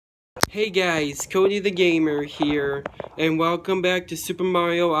Hey guys, Cody the Gamer here, and welcome back to Super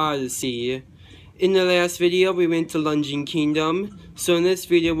Mario Odyssey. In the last video, we went to Lunging Kingdom, so in this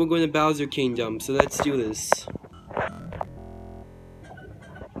video, we're going to Bowser Kingdom, so let's do this.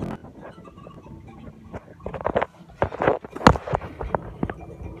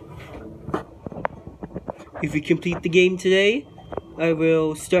 If we complete the game today, I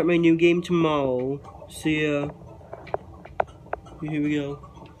will start my new game tomorrow. See ya. Here we go.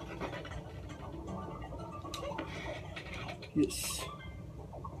 Yes.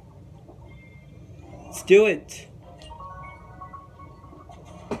 Let's do it.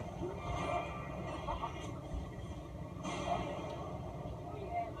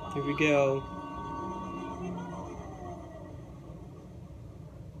 Here we go.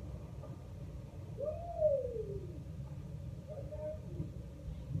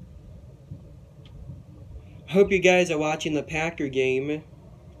 Hope you guys are watching the Packer game.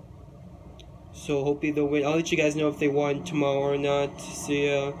 So hopefully they'll win. I'll let you guys know if they won tomorrow or not. See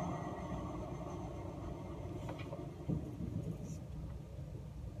ya.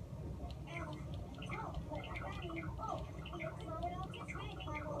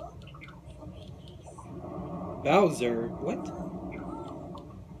 Bowser? What?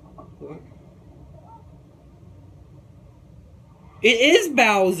 What? It is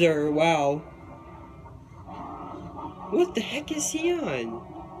Bowser! Wow. What the heck is he on?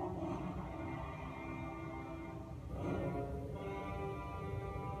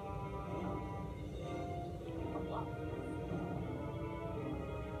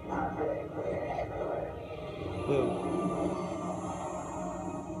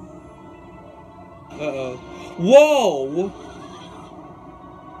 Uh-oh. Whoa!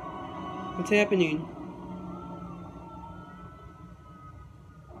 What's happening?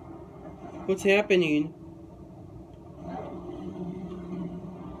 What's happening?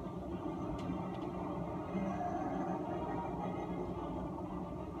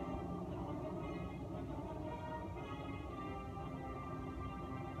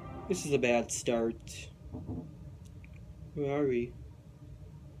 This is a bad start. Where are we?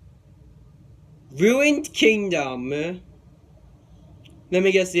 Ruined Kingdom. Let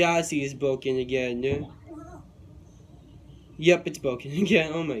me guess, the Odyssey is broken again. Yep, it's broken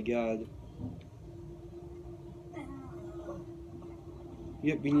again. Oh my god.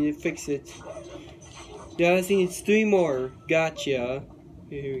 Yep, we need to fix it. The Odyssey needs 3 more. Gotcha.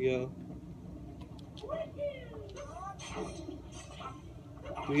 Here we go.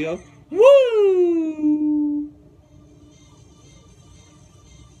 Here we go. Woo!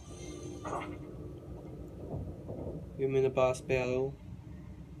 I'm in a boss battle.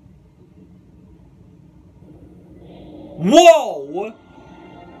 Whoa!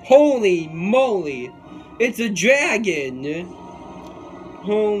 Holy moly! It's a dragon!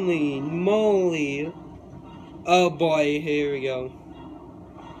 Holy moly! Oh boy, here we go.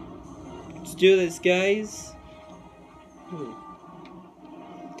 Let's do this, guys.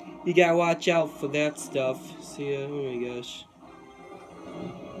 You gotta watch out for that stuff. See ya. Oh my gosh.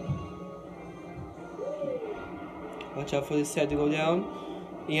 Watch out for this head to go down.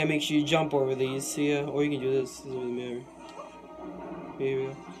 You gotta make sure you jump over these. See ya. Or you can do this. Doesn't really matter. Here we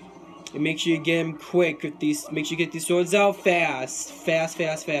go. And make sure you get them quick with these. Make sure you get these swords out fast. Fast,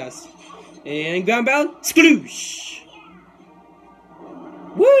 fast, fast. And ground bound. Sploosh!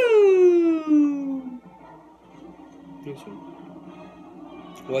 Woo!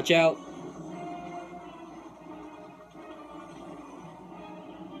 Watch out.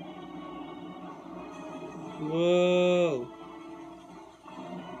 Whoa.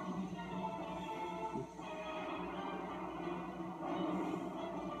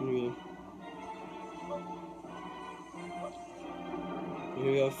 Here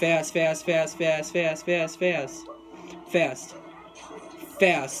we go. Fast, fast, fast, fast, fast, fast, fast. Fast.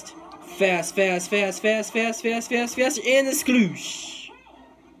 Fast. Fast, fast, fast, fast, fast, fast, fast, fast, and a sploosh.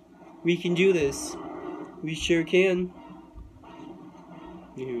 We can do this. We sure can.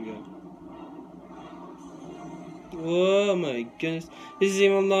 Here we go. Oh my goodness. This is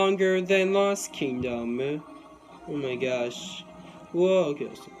even longer than Lost Kingdom. Oh my gosh. Whoa, okay,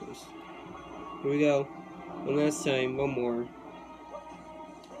 that's so close. Here we go. One last time, one more.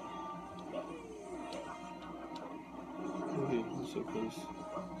 Okay, that's so close.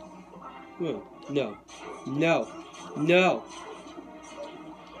 Whoa, no. No. No.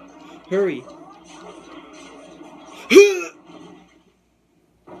 Hurry.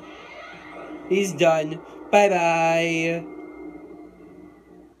 He's done. Bye-bye.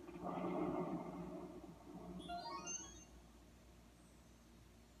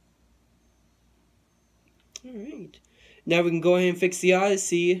 Alright. Now we can go ahead and fix the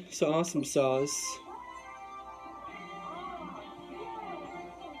Odyssey. So awesome sauce.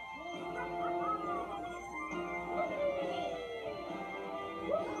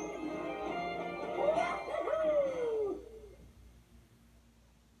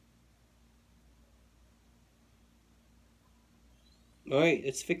 Alright,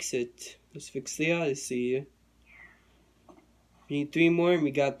 let's fix it. Let's fix the Odyssey. We need 3 more, and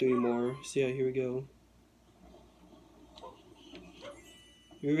we got 3 more. So yeah, here we go.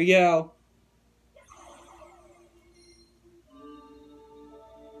 Here we go.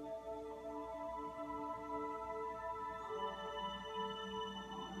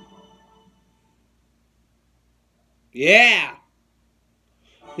 Yeah!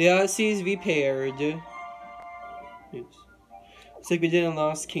 The Odyssey is repaired. Yes. It's like we did in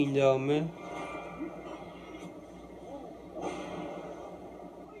Lost Kingdom. Here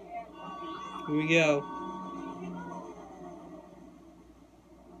we go.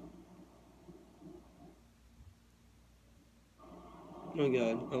 Oh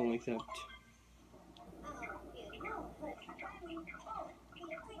god, I don't like that.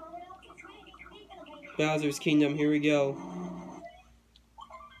 Bowser's Kingdom, here we go.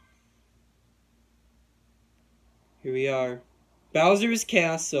 Here we are. Bowser's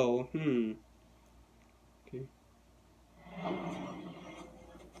Castle. Okay. Here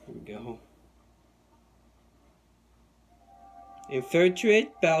we go. Infiltrate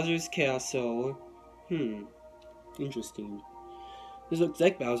Bowser's Castle. Interesting. This looks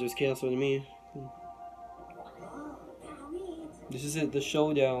like Bowser's Castle to me. This is it, the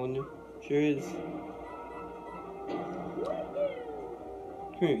showdown. Sure is.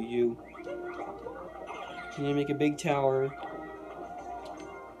 Come here, you. You need to make a big tower.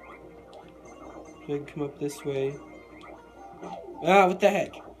 So I can come up this way. Ah, what the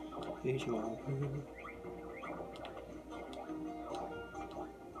heck? There you are.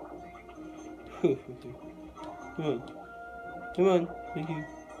 Come on. Come on. Thank you.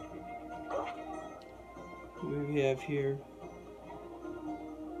 What do we have here?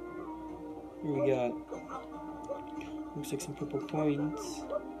 What do we got? Looks like some purple coins.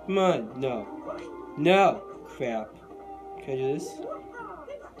 Come on. No. No! Crap. Can I do this?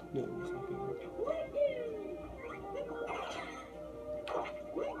 No, it's not gonna work.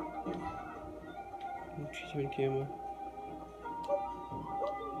 She's on camera.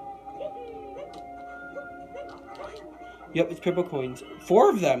 Yep, it's purple coins.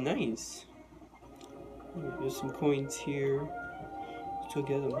 4 of them, nice. There's some coins here. Let's go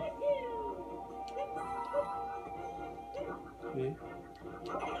get them. Okay.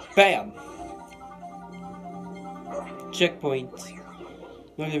 Bam! Checkpoint.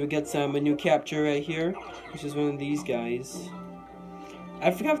 Okay, we got a new capture right here, which is one of these guys.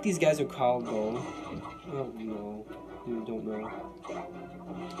 I forgot what these guys are called though. I don't know. I don't know.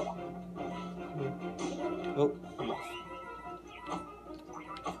 Oh.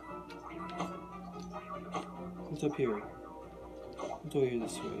 What's up here? What's over here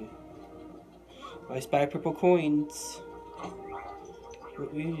this way? I spy purple coins.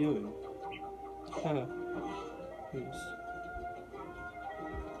 What are you doing? Huh. Yes.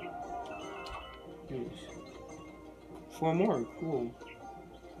 Yes. 4 more, cool.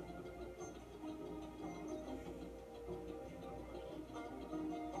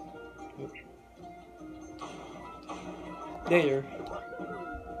 Later.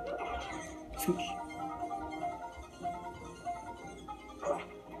 Swoosh.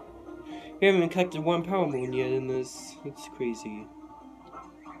 We haven't even collected 1 power moon yet in this. It's crazy.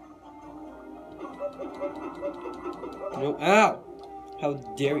 No, ow! How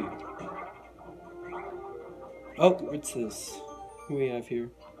dare you? Oh, what's this? What do we have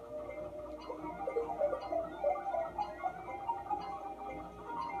here?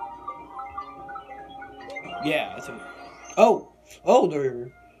 Yeah, that's a... Oh! Oh,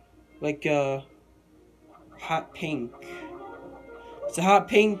 they're like, hot pink. It's a hot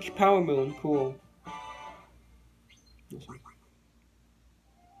pink power moon. Cool.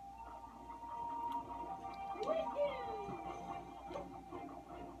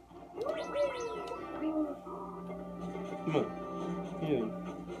 Come on. Yeah.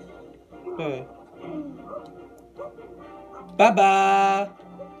 Bye. Bye-bye.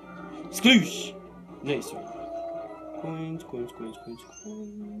 Sploosh. Nice one. Coins, coins, coins, coins,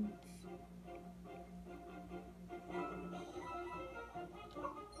 coins.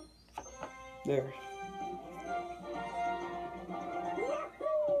 There.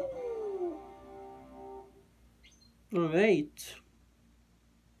 Alright.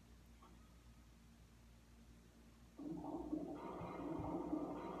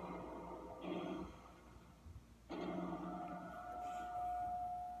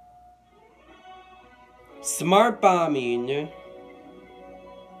 Smart bombing.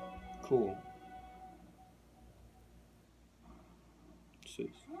 Cool.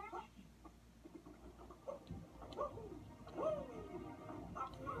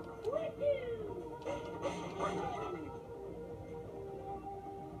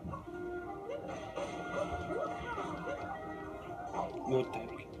 What the heck?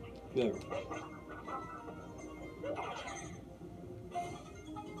 Whatever.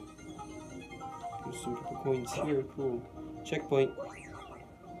 There's some purple coins here. Cool. Checkpoint.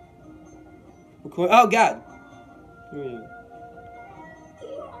 Oh god!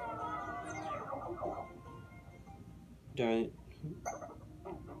 Darn it.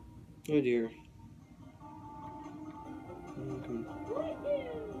 Oh dear.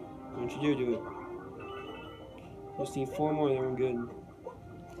 Don't you do it. Just need 4 more, then we're good.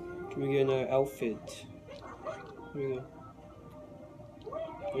 Can we get another outfit? Here we go.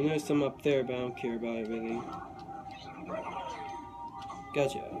 I know some up there, but I don't care about it really.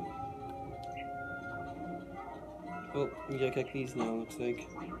 Gotcha. Oh, we gotta collect these now, looks like.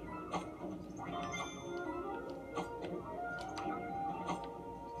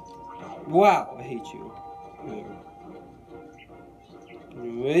 Wow, I hate you. Whatever.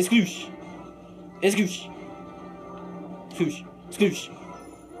 Sploosh! Sploosh! Sploosh! Sploosh!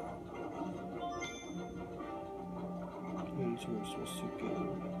 That's where we're supposed to go.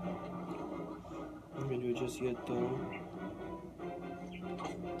 I'm gonna do it just yet though.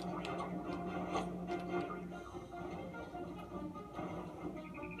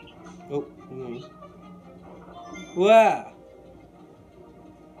 Oh, no. Wow!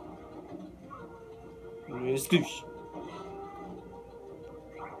 Sploosh!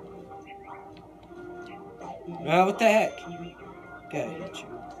 Ah, what the heck? God, I hate you.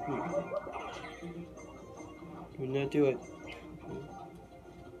 Do not do it.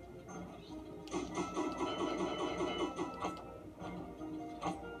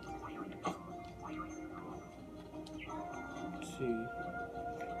 Let's see.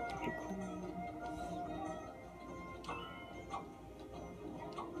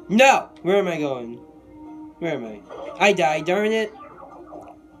 No! Where am I going? Where am I? I died, darn it!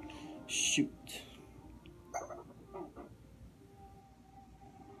 Shoot.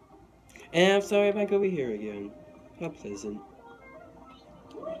 And I'm sorry back over here again. How pleasant.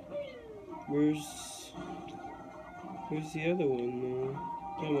 Where's the other one?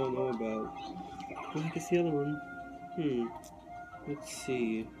 I don't know about. What the heck is the other one? Let's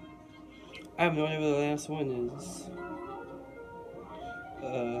see. I have no idea where the last one is.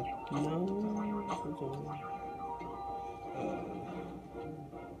 No. Hold on.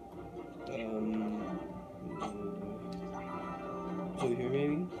 It's over here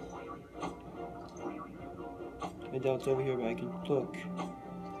maybe? I doubt it's over here, but I can look.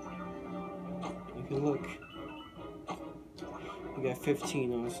 I can look. We got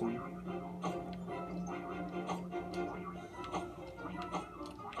 15, awesome.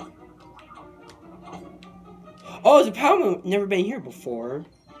 Oh, the power moon! Never been here before.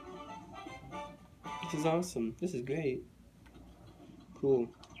 This is awesome. This is great. Cool.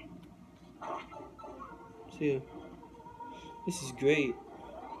 See ya. This is great.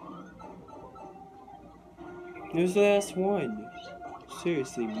 There's the last one.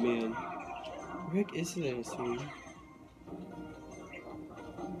 Seriously, man. Where is the last one?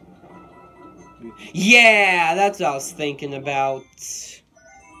 Yeah, that's what I was thinking about.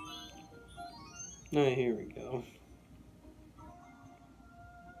 Oh, here we go.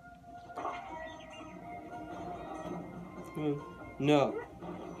 Come on. No.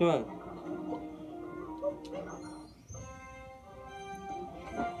 Come on.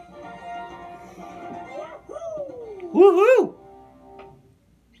 Woohoo!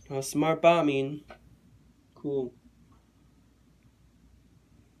 Oh, smart bombing. Cool.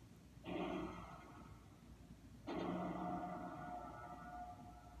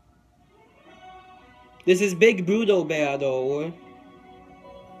 This is Big Brutal Battle.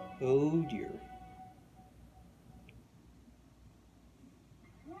 Oh dear.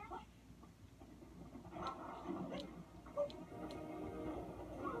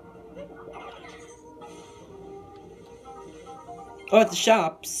 Oh, at the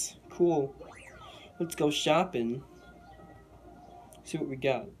shops. Cool. Let's go shopping. See what we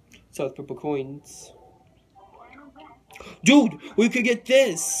got. South purple coins. Dude, we could get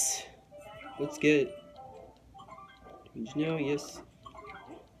this. Let's get it. Change now, yes.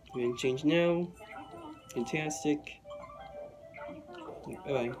 We're gonna change now. Fantastic.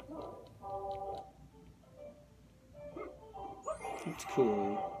 Bye-bye. That's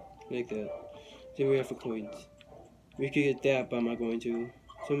cool. I like that. Then we have for coins. We could get that, but I'm not going to.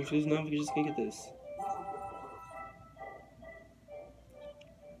 So if there's not, we just can get this.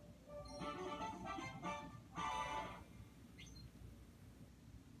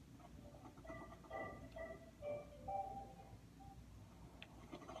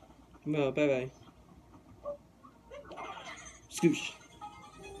 Well, bye bye. Scoosh.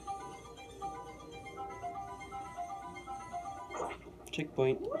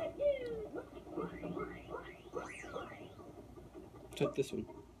 Checkpoint. Check this one.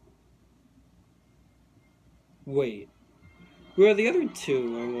 Wait. Where are the other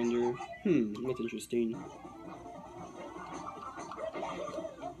two, I wonder? That's interesting.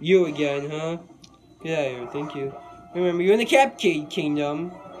 You again, huh? Get out of here, thank you. Remember, you're in the Cupcake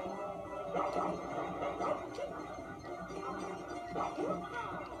Kingdom.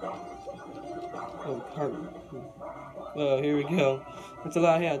 Oh, heart. Oh, here we go. That's a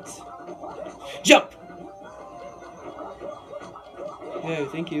lot of hats. Jump! Yeah,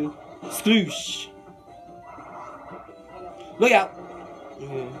 thank you. Sploosh! Look out!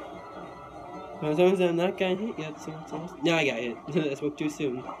 Okay. As long as I'm not getting hit yet, so it's awesome. No, I got hit. I spoke too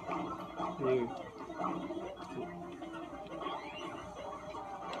soon. Here.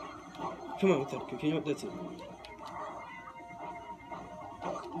 Come on, what's up? Can you know that's it?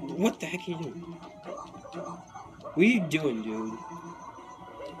 What the heck are you doing? What are you doing, dude?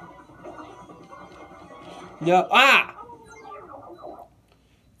 No. Ah!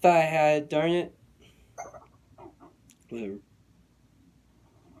 Thought I had it, darn it. Whatever.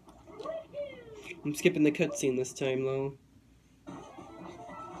 I'm skipping the cutscene this time, though. I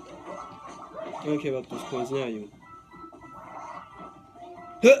don't care about those coins now, you.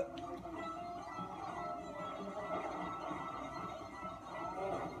 Huh!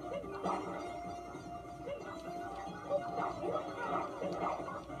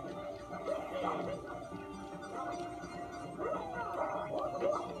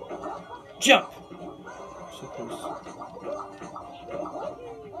 Jump! So close.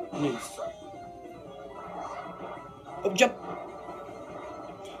 Nice. Oh, jump!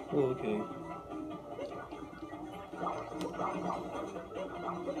 Oh, okay.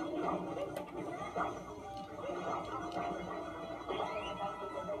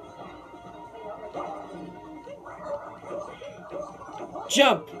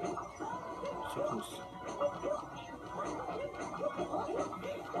 Jump! So close.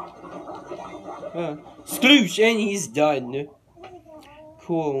 Sploosh! And he's done.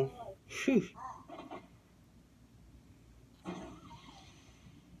 Cool. Whew.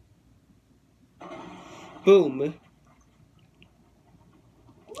 Boom.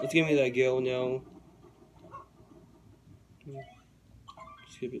 Let's give me that girl now.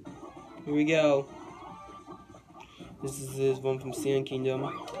 Skip it. Here we go. This is this one from Sand Kingdom.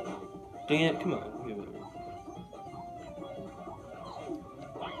 Dang it, come on. Give it.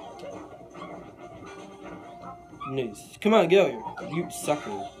 Nice. Come on, get out here. You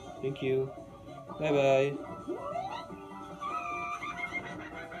sucker. Thank you. Bye bye.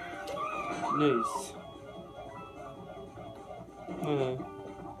 Nice.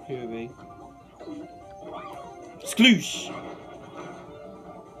 Here we go. Sploosh!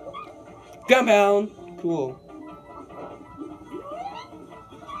 Compound! Cool.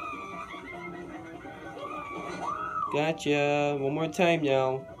 Gotcha. One more time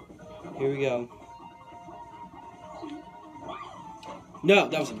now. Here we go. No,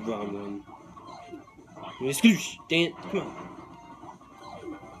 that was the wrong one. Sploosh! Dang it. Come on.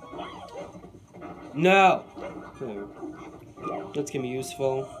 No! Whatever. That's gonna be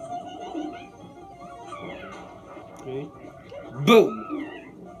useful. Okay. Boom!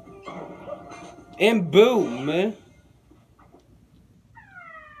 And boom!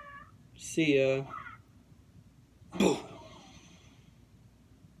 See ya. Boom!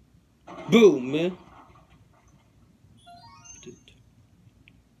 Boom!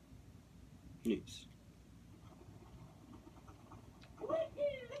 Nice.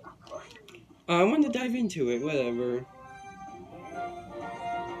 I want to dive into it, whatever.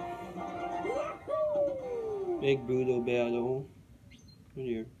 Big Budo battle. Right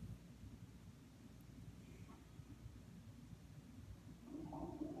here.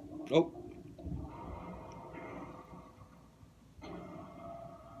 Oh.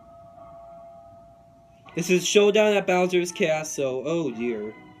 This is Showdown at Bowser's Castle. Oh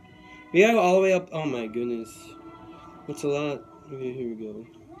dear. We gotta go all the way up. Oh my goodness. That's a lot. Okay, here we go.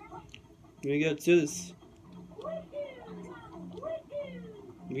 Here we go. Let's do this.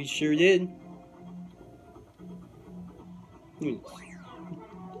 We sure did.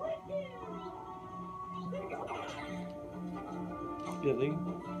 Yeah, they...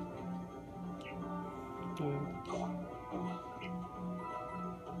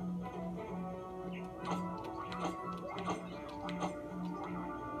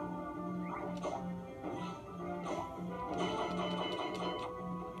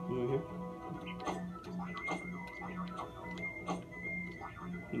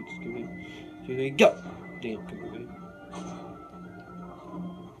 Here we go. Damn, come away.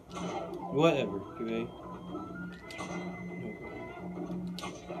 Whatever, okay.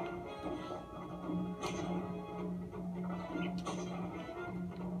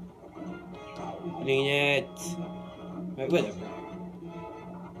 Clean it. Right, whatever.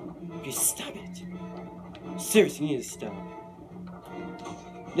 Okay, stop it. Seriously, you need to stop.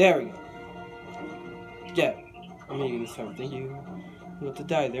 There we go. Yeah. I'm making this time. Thank you. I'm about to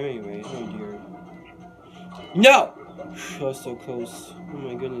die there anyway. Oh dear. No! That was so close. Oh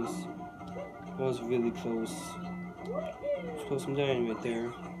my goodness. That was really close. It's close, I'm dying right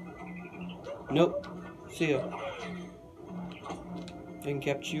there. Nope. See ya. I can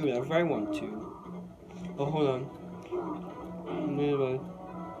capture you whenever I want to. Oh, hold on.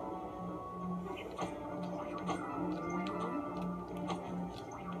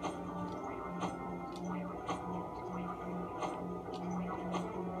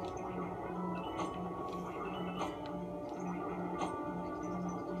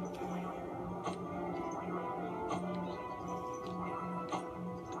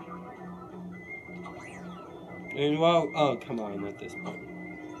 And well, oh come on, at this point.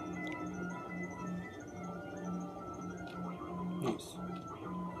 Nice.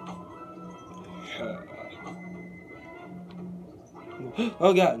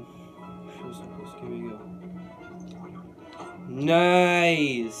 Oh god. Here we go.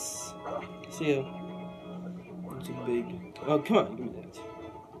 Nice. See ya. It's a big. Oh come on, give me that.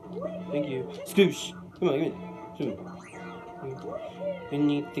 Thank you. Scoosh. Come on, give me that. We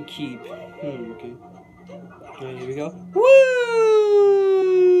need to keep. Okay. Alright, here we go. Woo!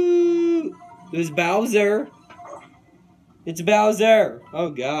 There's Bowser. It's Bowser. Oh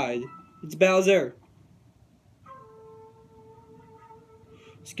god. It's Bowser.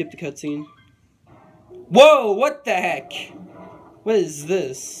 Skip the cutscene. Whoa! What the heck? What is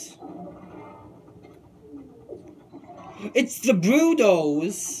this? It's the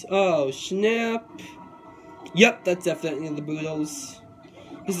Brutos. Oh snap. Yep, that's definitely the Brutos.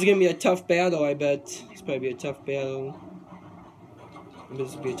 This is gonna be a tough battle, I bet. It's probably be a tough battle.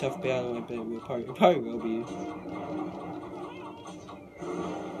 This will be a tough battle, I bet it probably will be.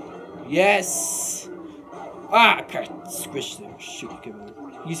 Yes! Ah, God, squish there. Shoot, come on.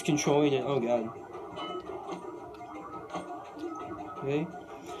 He's controlling it. Oh, God. Okay.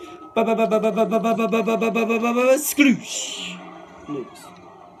 Skloosh! Nice.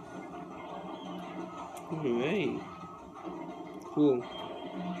 Alright. Cool.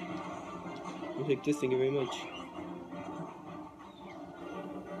 I'll take this, thank you very much.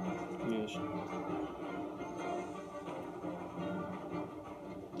 Yes.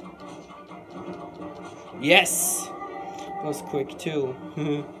 Yes! That was quick too.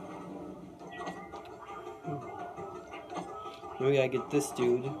 We gotta get this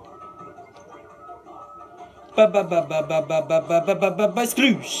dude.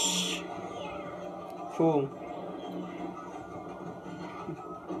 Sploosh! Cool.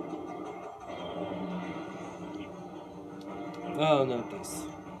 Oh, not this.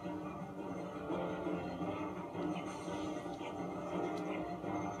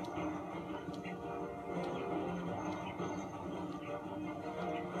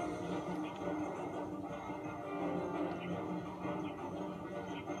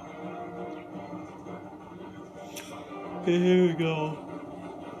 Here we go.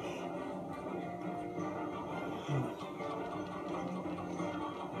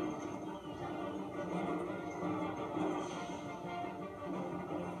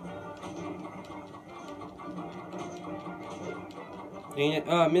 Dang it.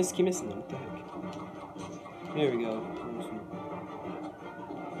 Oh, keep missing them. What the heck? There we go.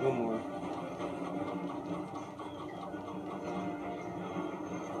 One more.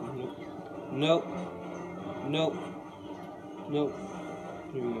 Nope. Nope. Nope.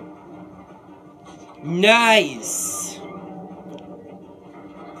 Here we go. Nice! This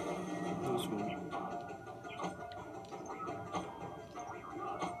one.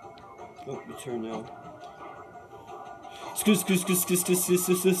 Oh, your turn now. Scoosh.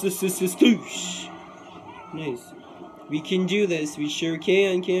 Nice. We can do this. We sure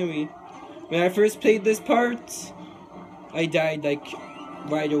can we? When I first played this part, I died like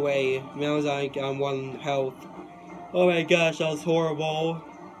right away. When I was like on 1 health. Oh my gosh, that was horrible.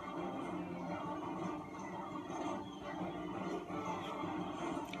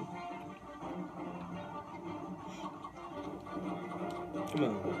 Come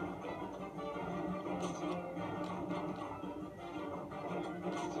on.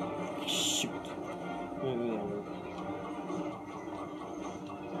 Shoot. Whatever.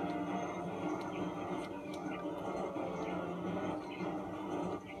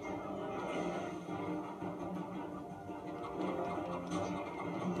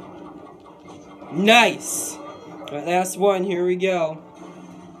 Nice! Alright, last one, here we go.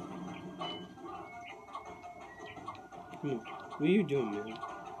 What are you doing, man?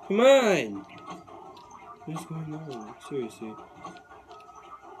 Come on! What's going on? Seriously.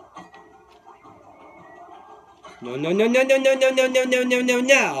 No, no, no, no, no, no, no, no, no, no, no, no,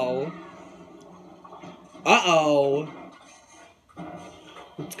 no! Uh-oh!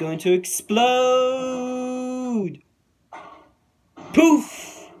 It's going to explode! Poof!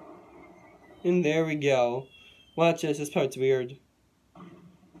 And there we go. Watch this part's weird.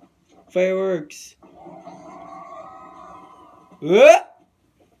 Fireworks!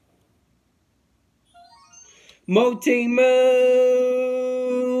 Multi-moon!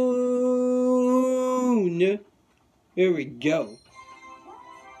 Here we go.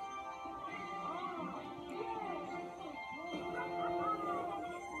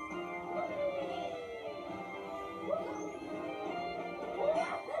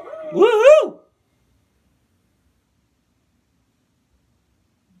 Woohoo!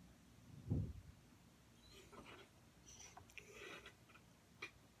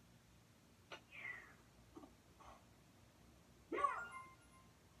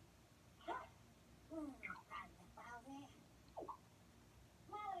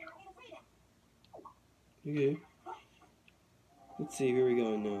 Okay. Let's see, here we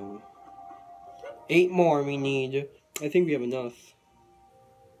go now. 8 more we need. I think we have enough.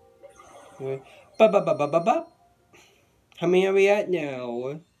 Okay. Ba-ba-ba-ba-ba-ba. How many are we at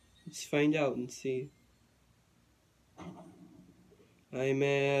now? Let's find out and see. I'm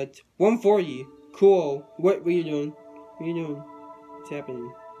at 140. Cool. What are you doing? What are you doing? What's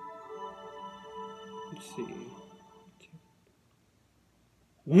happening? Let's see.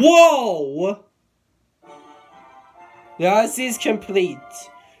 Whoa! The Odyssey is complete.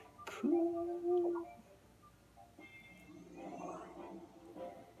 Cool.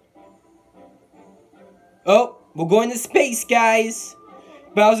 Oh, we're going to space, guys.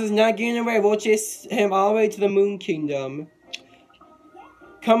 Bowser's not getting away. We'll chase him all the way to the Moon Kingdom.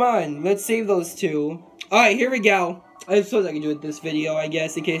 Come on, let's save those two. Alright, here we go. I suppose I can do it this video, I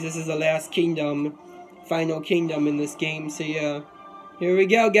guess, in case this is the last kingdom. Final kingdom in this game, so yeah. Here we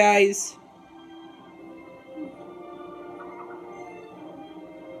go, guys.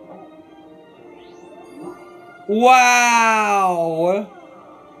 Wow!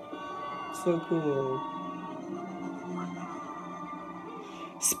 So cool.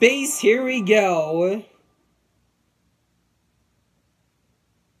 Space, here we go.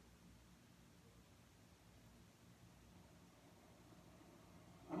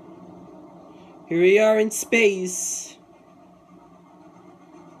 Here we are in space.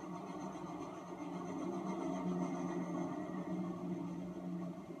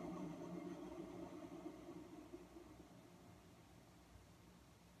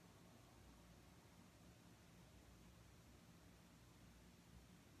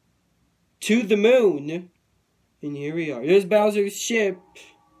 To the moon. And here we are. There's Bowser's ship.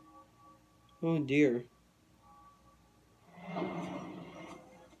 Oh dear.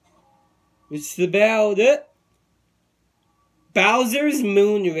 It's about it. Bowser's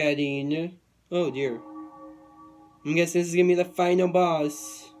moon wedding. Oh dear. I'm guessing this is gonna be the final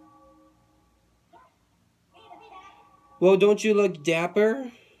boss. Well, don't you look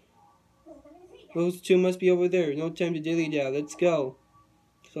dapper? Those two must be over there. No time to dilly-dally. Let's go.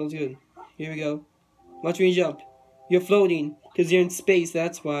 Sounds good. Here we go. Watch me jump. You're floating, because you're in space,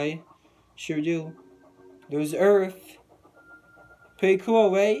 that's why. Sure do. There's Earth. Pretty cool,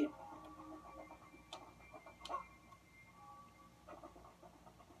 right?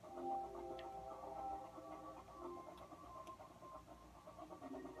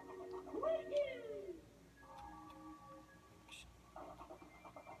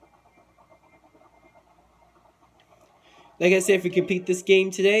 Like I said, if we complete this game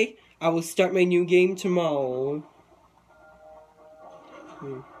today, I will start my new game tomorrow.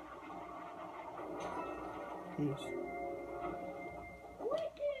 Yes.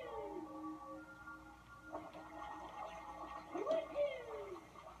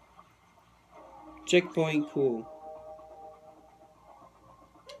 Checkpoint, cool.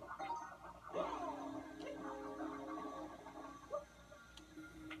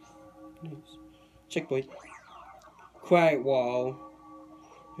 Yes. Checkpoint. Quiet wall.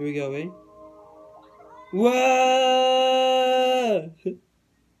 Here we go, eh? Whoa!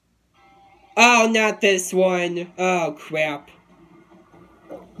 Oh, not this one. Oh, crap.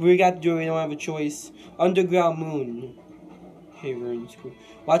 We got to do it. We don't have a choice. Underground moon. Hey, runes. Cool.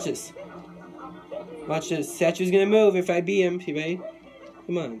 Watch this. Watch this. Statue's gonna move if I beat him. You ready?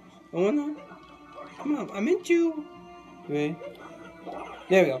 Come on. I wanna. Come on. I'm into. You ready?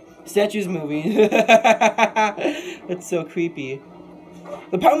 There we go. Statue's moving. That's so creepy.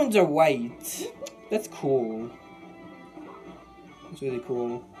 The penguins are white. That's cool. That's really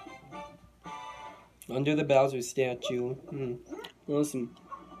cool. Under the Bowser statue. Awesome.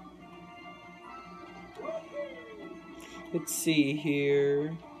 Let's see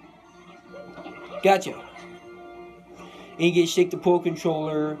here. Gotcha. And you can shake the Pro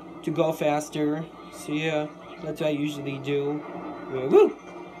Controller to go faster. So yeah, that's what I usually do. Woo!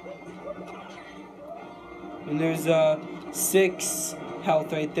 And there's 6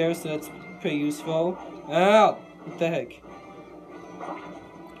 health right there, so that's pretty useful. Ow! What the heck?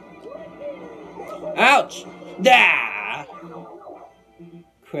 Ouch! Ah!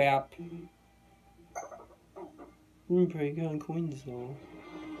 Crap. Pretty good on coins though.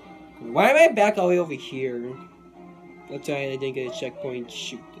 Why am I back all the way over here? That's why I didn't get a checkpoint.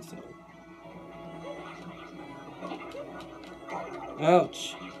 Shoot this out.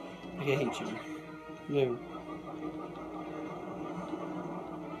 Ouch. I hate you. No.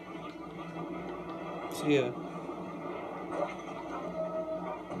 So yeah.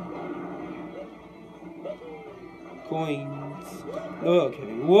 Coins. Oh,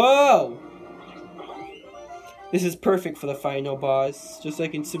 okay. Whoa! This is perfect for the final boss, just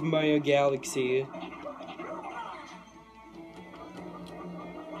like in Super Mario Galaxy.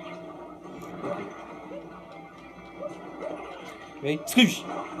 Right? Sploosh!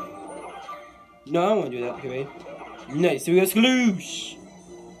 No, I don't want to do that. Okay, right? Nice, so we go sploosh!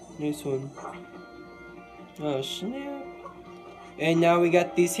 Nice one. Oh, snap. And now we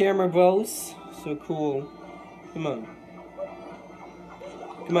got these hammer bros. So cool. Come on.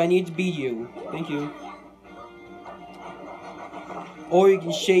 Come on, I need to beat you. Thank you. Or you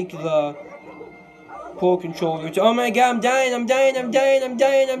can shake the Pro Controller to— oh my god, I'm dying, I'm dying, I'm dying, I'm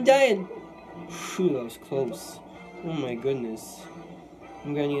dying, I'm dying! Phew, that was close. Oh my goodness.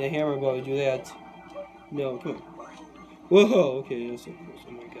 I'm gonna need a hammer ball to do that. No, come on. Whoa, okay, that's so close.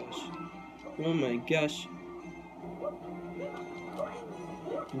 Oh my gosh. Oh my gosh.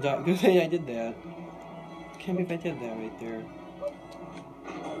 Good thing I did that. Can't believe I did that right there.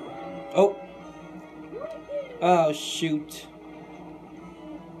 Oh! Oh, shoot.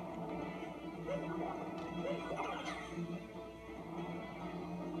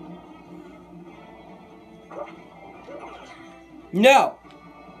 No!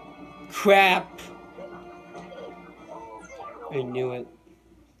 Crap! I knew it.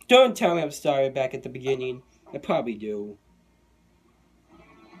 Don't tell me I'm sorry back at the beginning. I probably do.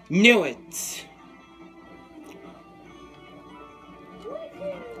 Knew it!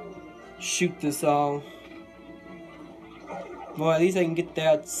 Shoot this all. Well, at least I can get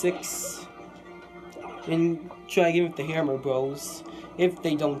that 6. And try again with the hammer bros. If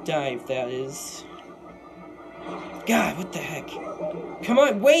they don't die, if that is. God, what the heck? Come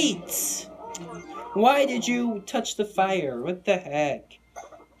on, wait! Why did you touch the fire? What the heck?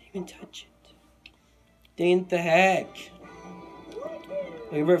 Didn't even touch it. Dang the heck.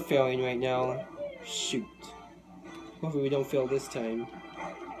 Okay, we're failing right now. Shoot. Hopefully we don't fail this time.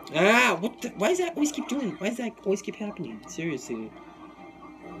 Ah, what the— why does that always keep doing? Why does that always keep happening? Seriously.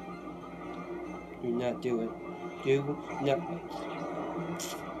 Do not do it. Do not.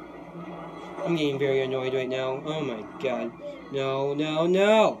 I'm getting very annoyed right now. Oh my god. No, no,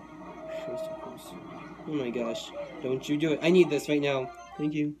 no! Oh my gosh. Don't you do it. I need this right now.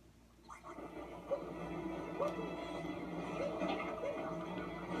 Thank you.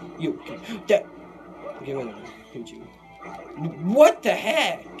 You. That. Okay, whatever. I hate you. What the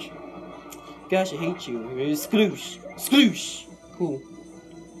heck? Gosh, I hate you. Sploosh. Sploosh. Cool.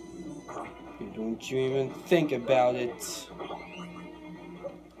 Don't you even think about it.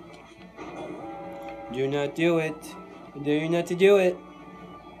 Do not do it. Do not to do it.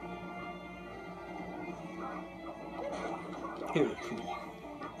 Here we go.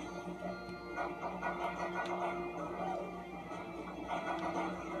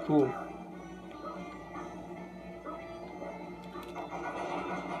 Cool.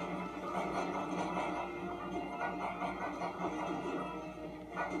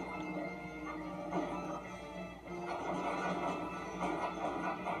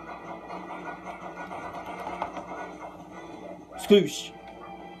 Sploosh.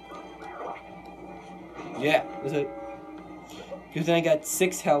 Yeah, that's it. Because then I got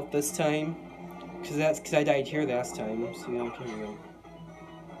 6 health this time. Because I died here last time. So yeah, here we go.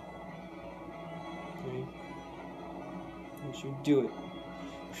 Okay. I should do it.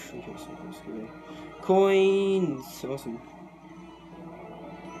 Okay, so let's go away. Coins! Awesome.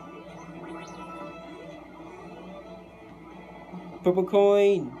 Purple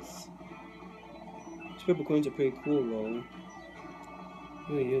coins! These purple coins are pretty cool though.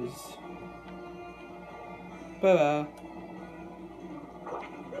 Here he is. Bye-bye.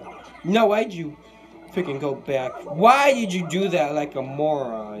 No, why'd you freaking go back? Why did you do that like a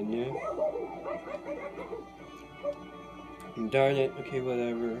moron, yeah? Darn it. Okay,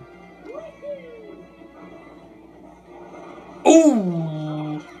 whatever.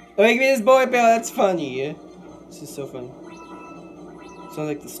 Ooh! Make me this boy bell, that's funny, yeah? This is so fun. Sounds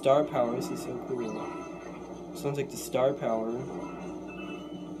like the star power, this is so cool. Sounds like the star power.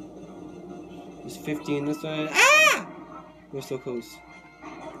 There's 15 this one. Ah! We're so close.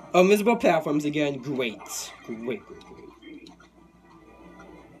 Oh, miserable platforms again. Great. Great.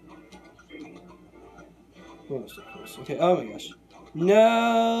 Oh, so close. Okay, oh my gosh.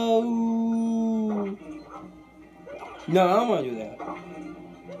 No! No, I don't want to do that.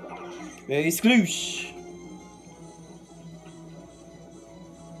 Ready, sploosh!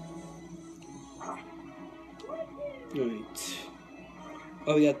 Right.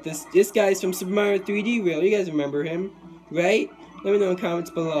 Oh yeah, this guy's from Super Mario 3D World. You guys remember him, right? Let me know in the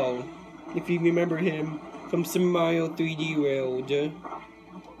comments below if you remember him from Super Mario 3D World.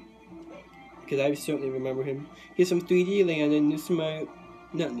 Because I certainly remember him. He's from 3D Land and New Super Mario,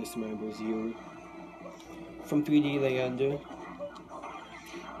 not New Super Mario Bros. U. From 3D Land.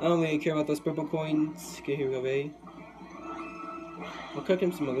 I don't really care about those purple coins. Okay, here we go, eh? I'll cook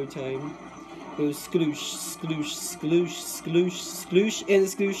him some other time. Go skloosh, skloosh, skloosh, skloosh, skloosh, and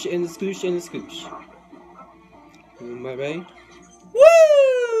skloosh, and skloosh, and skloosh. Am I right? Woo!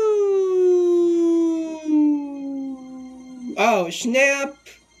 Oh, snap!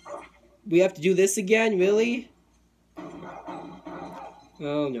 We have to do this again, really?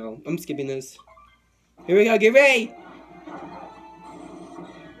 Oh no, I'm skipping this. Here we go, get ready!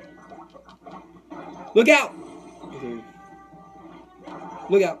 Look out! Okay.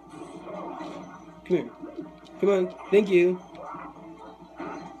 Look out! Come here. Come on. Thank you.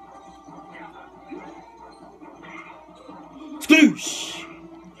 Sploosh!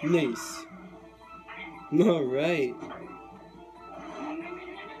 Nice. Alright.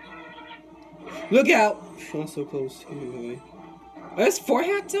 Look out! Oh, so close. Oh, that's 4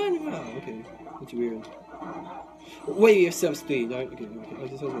 hats on? Wow, okay. That's weird. Wait, you have sub-speed. Okay. I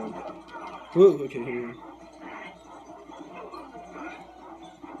just was wrong. Whoa, okay, here we go.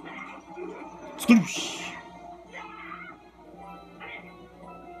 Sploosh!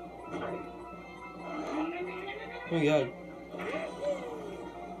 Oh my god.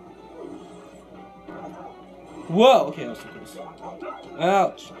 Whoa! Okay, that was so close.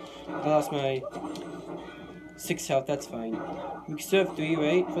 Ouch! I lost my 6 health, that's fine. We still have 3,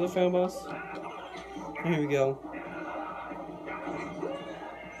 right? For the final boss? Here we go.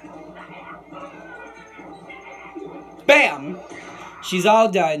 BAM! She's all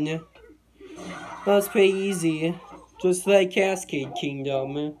done. That's pretty easy. Just like Cascade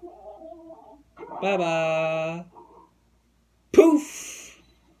Kingdom. Bye-bye. Poof!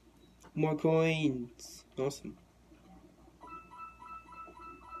 More coins. Awesome.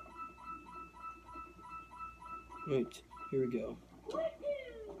 Right, here we go.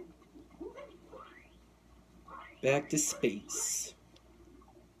 Back to space.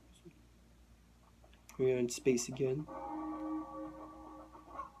 We're in space again.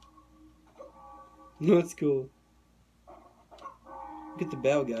 That's cool. Look at the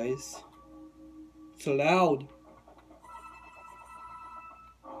bell, guys. It's loud.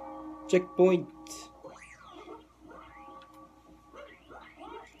 Checkpoint.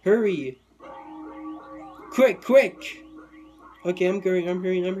 Hurry. Quick. Okay, I'm hurrying.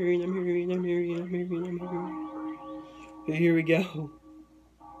 Okay, here we go.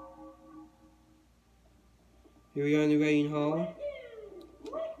 Here we are in the rain hall.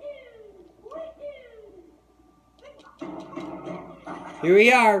 Here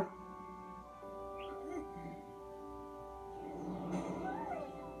we are.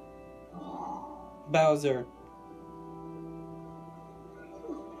 Bowser.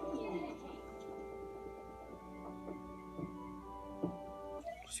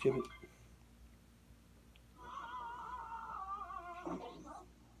 Skip it.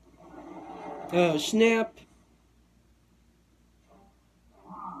 Oh, snap.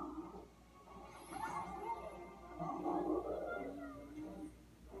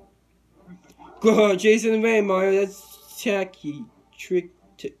 Go, Jason Ray, Mario. That's tacky. Tricky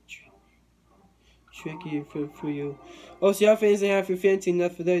for you. Oh, so y'all fans didn't have your fancy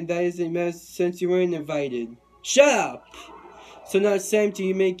enough for that. That isn't matter since you weren't invited. Shut up! So now it's time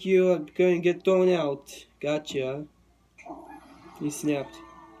to make you going to get thrown out. Gotcha. You snapped.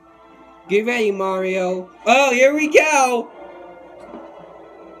 Get ready, Mario. Oh, here we go!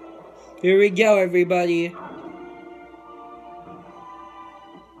 Here we go, everybody.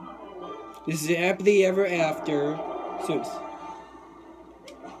 This is happily ever after. Sus.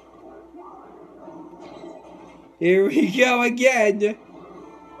 Here we go again.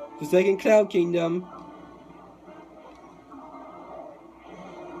 Just like in Cloud Kingdom.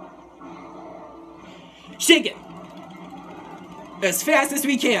 Shake it! As fast as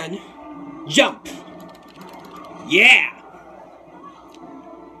we can. Jump! Yeah!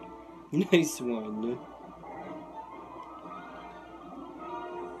 Nice one.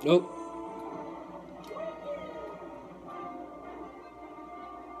 Nope.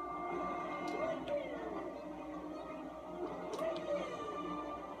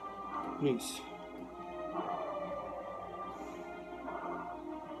 Nice.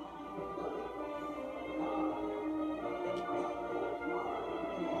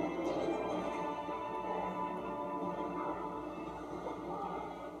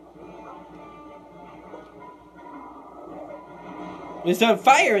 It's on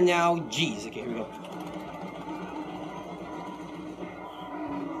fire now. Jeez. Okay, here we go.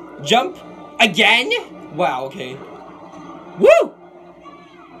 Jump again? Wow. Okay. Woo!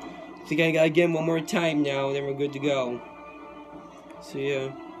 I think I gotta get him one more time now, then we're good to go. So yeah,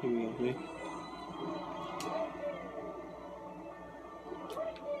 here we go. Right?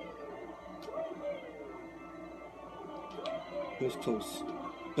 That was close.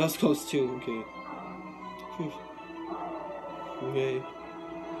 That was close too, okay. Okay.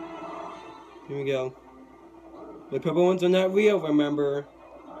 Here we go. The purple ones are not real, remember?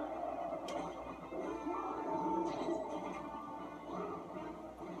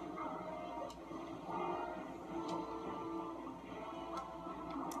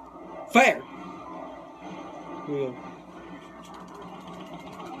 Fire! Here we go.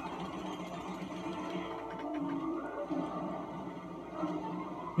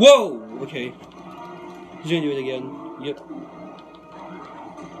 Whoa! Okay. He's gonna do it again. Yep.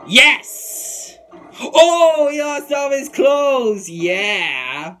 Yes! Oh, he lost all of his clothes!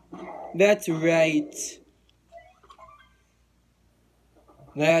 Yeah! That's right.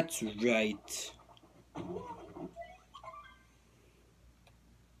 That's right.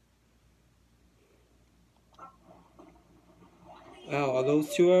 Oh, are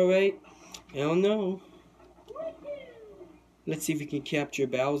those two alright? I don't know. Let's see if we can capture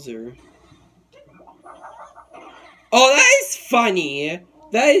Bowser. Oh, that is funny!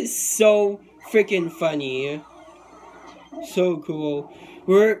 That is so freaking funny. So cool.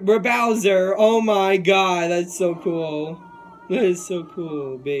 We're Bowser. Oh my god, that's so cool. That is so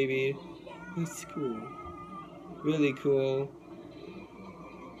cool, baby. That's cool. Really cool.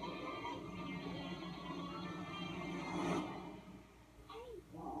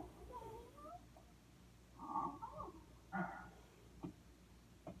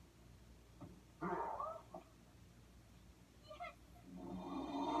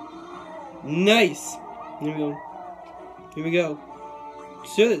 Nice! Here we go. Here we go.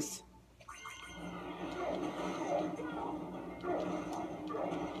 Let's do this.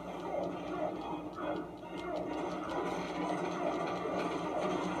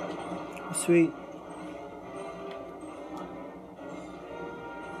 Sweet.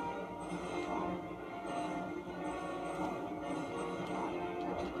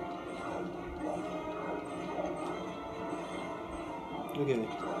 Okay.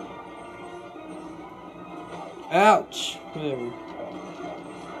 Ouch! Whatever.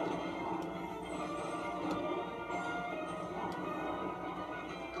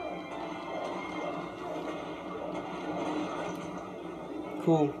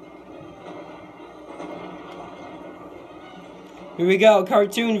 Cool. Here we go,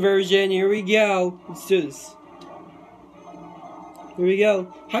 cartoon version. Here we go. Let's do this. Here we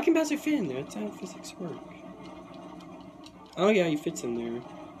go. How can Bowser fit in there? That's how physics work. Oh yeah, he fits in there.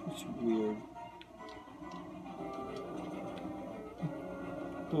 It's weird.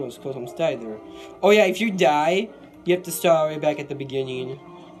 Oh, it's close. Almost died there. Oh yeah, if you die, you have to start right back at the beginning.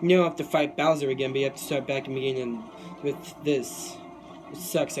 You don't have to fight Bowser again, but you have to start back in the beginning with this. It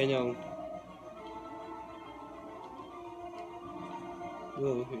sucks, I know.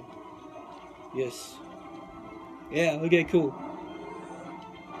 Oh, okay. Yes. Yeah, okay, cool.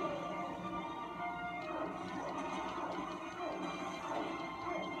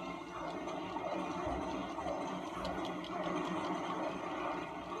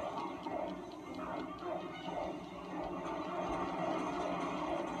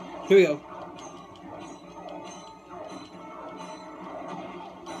 Here we go.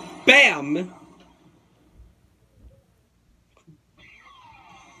 Bam!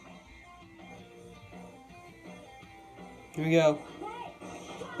 Here we go.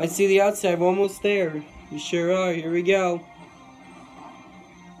 I see the outside. We're almost there. We sure are. Here we go.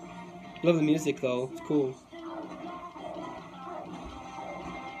 Love the music though, it's cool.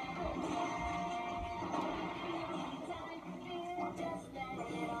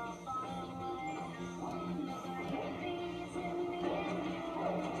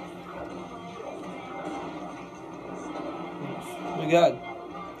 Oh my god.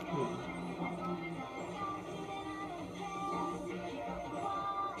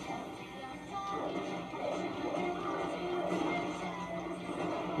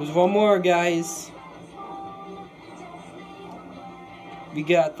 There's one more, guys. We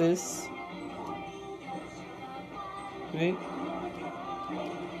got this. Right?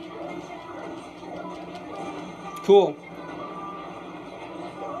 Cool.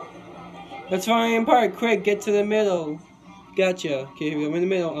 Let's find part. Quick, get to the middle. Gotcha. Okay, here we go. I'm in the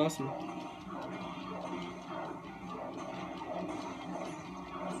middle. Awesome.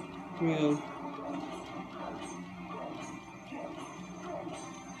 Here we go.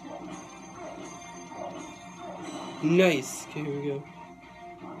 Nice. Okay, here we go.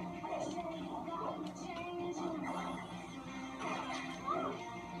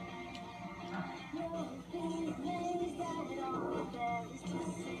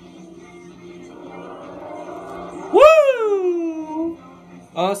 Woo!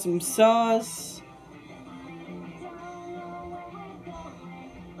 Awesome sauce.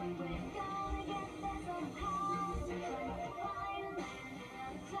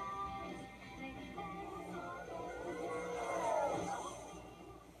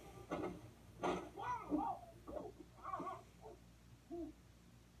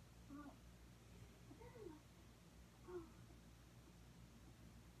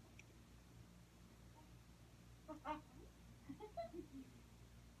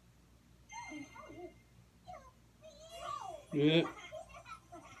 Yeah.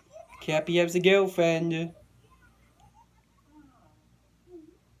 Cappy has a girlfriend.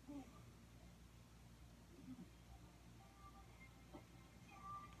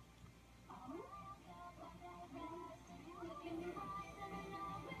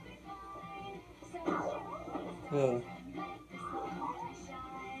 Oh.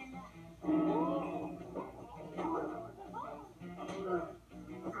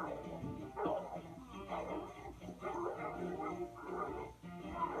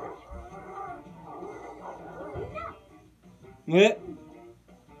 Yeah.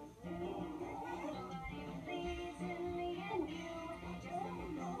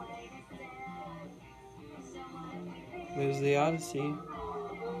 There's the Odyssey.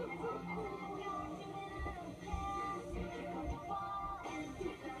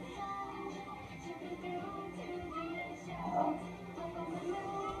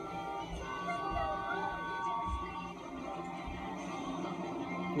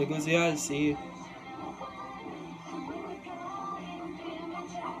 There goes the Odyssey.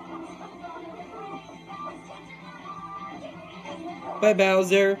 Bye,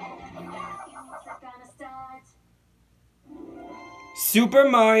 Bowser. Super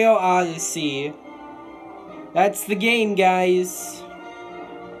Mario Odyssey. That's the game, guys.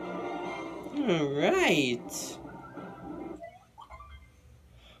 Alright.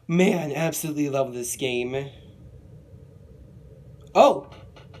 Man, absolutely love this game. Oh!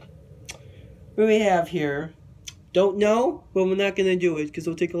 What do we have here? Don't know? Well, we're not gonna do it because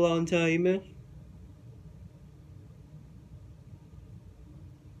it'll take a long time.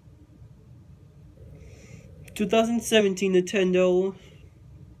 2017 Nintendo.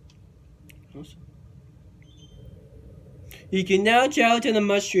 Awesome. You can now travel to the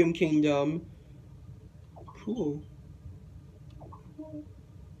Mushroom Kingdom. Cool.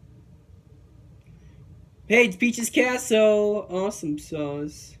 Hey, it's Peach's Castle. Awesome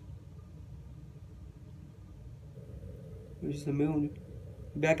sauce. There's the moon.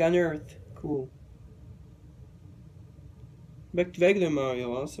 Back on Earth. Cool. Back to regular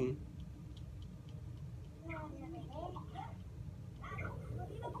Mario. Awesome.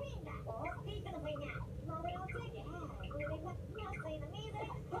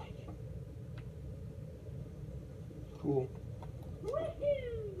 Cool.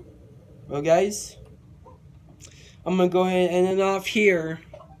 Well, guys, I'm gonna go ahead and end it off here.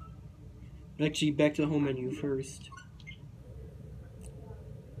 Actually, back to the home menu first.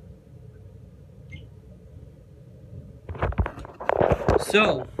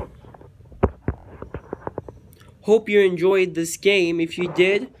 So, hope you enjoyed this game. If you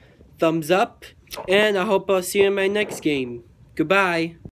did, thumbs up, and I hope I'll see you in my next game. Goodbye.